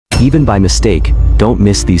Even by mistake, don't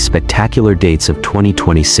miss these spectacular dates of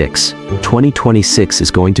 2026. 2026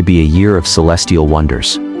 is going to be a year of celestial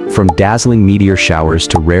wonders. From dazzling meteor showers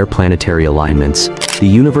to rare planetary alignments, the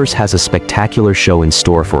universe has a spectacular show in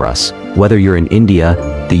store for us. Whether you're in India,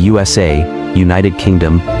 the USA, United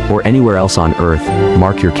Kingdom, or anywhere else on Earth,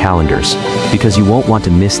 mark your calendars, because you won't want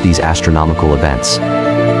to miss these astronomical events.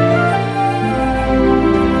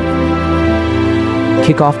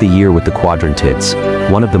 Kick off the year with the Quadrantids,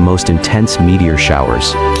 one of the most intense meteor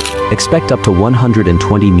showers. Expect up to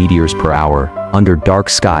 120 meteors per hour under dark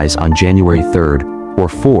skies on January 3rd or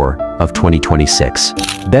 4 of 2026.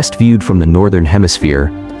 Best viewed from the northern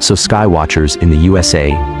hemisphere, so sky watchers in the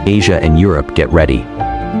USA, Asia, and Europe get ready.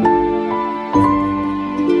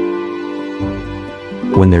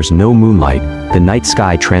 When there's no moonlight, the night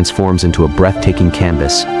sky transforms into a breathtaking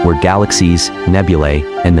canvas where galaxies, nebulae,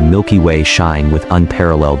 and the Milky Way shine with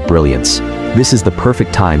unparalleled brilliance. This is the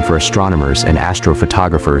perfect time for astronomers and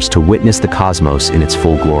astrophotographers to witness the cosmos in its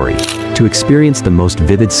full glory. To experience the most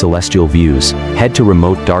vivid celestial views, head to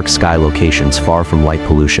remote dark sky locations far from light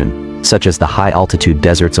pollution, such as the high-altitude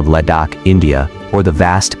deserts of Ladakh, India, or the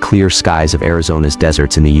vast, clear skies of Arizona's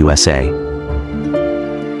deserts in the USA.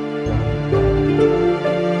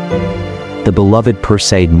 The beloved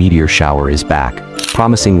Perseid meteor shower is back,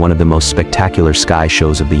 promising one of the most spectacular sky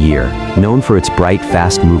shows of the year. Known for its bright,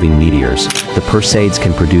 fast-moving meteors, the Perseids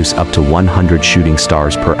can produce up to 100 shooting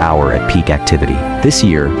stars per hour at peak activity. This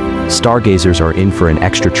year, stargazers are in for an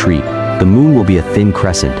extra treat. The moon will be a thin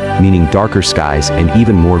crescent, meaning darker skies and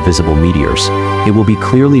even more visible meteors. It will be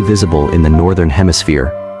clearly visible in the northern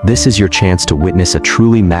hemisphere. This is your chance to witness a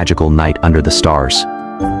truly magical night under the stars.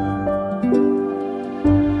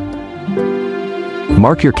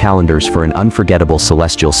 Mark your calendars for an unforgettable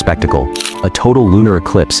celestial spectacle. A total lunar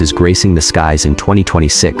eclipse is gracing the skies in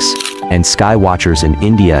 2026, and sky watchers in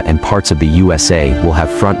India and parts of the USA will have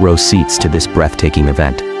front row seats to this breathtaking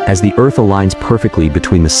event. As the Earth aligns perfectly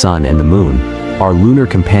between the sun and the moon, our lunar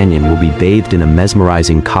companion will be bathed in a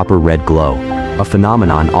mesmerizing copper-red glow, a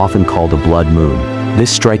phenomenon often called a blood moon.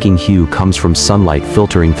 This striking hue comes from sunlight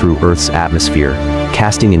filtering through Earth's atmosphere,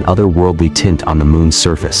 casting an otherworldly tint on the moon's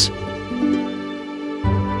surface.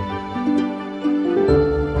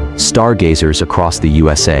 Stargazers across the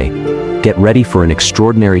USA, get ready for an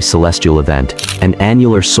extraordinary celestial event. An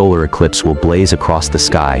annular solar eclipse will blaze across the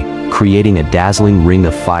sky, creating a dazzling ring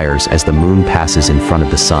of fires as the moon passes in front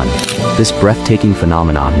of the sun. This breathtaking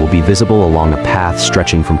phenomenon will be visible along a path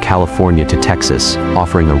stretching from California to Texas,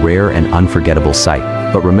 offering a rare and unforgettable sight.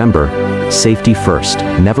 But remember, safety first.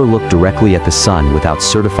 Never look directly at the sun without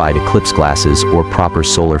certified eclipse glasses or proper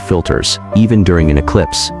solar filters. Even during an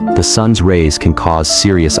eclipse, the sun's rays can cause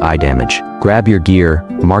serious eye damage. Grab your gear,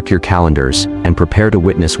 mark your calendars, and prepare to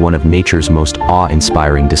witness one of nature's most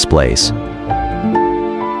awe-inspiring displays.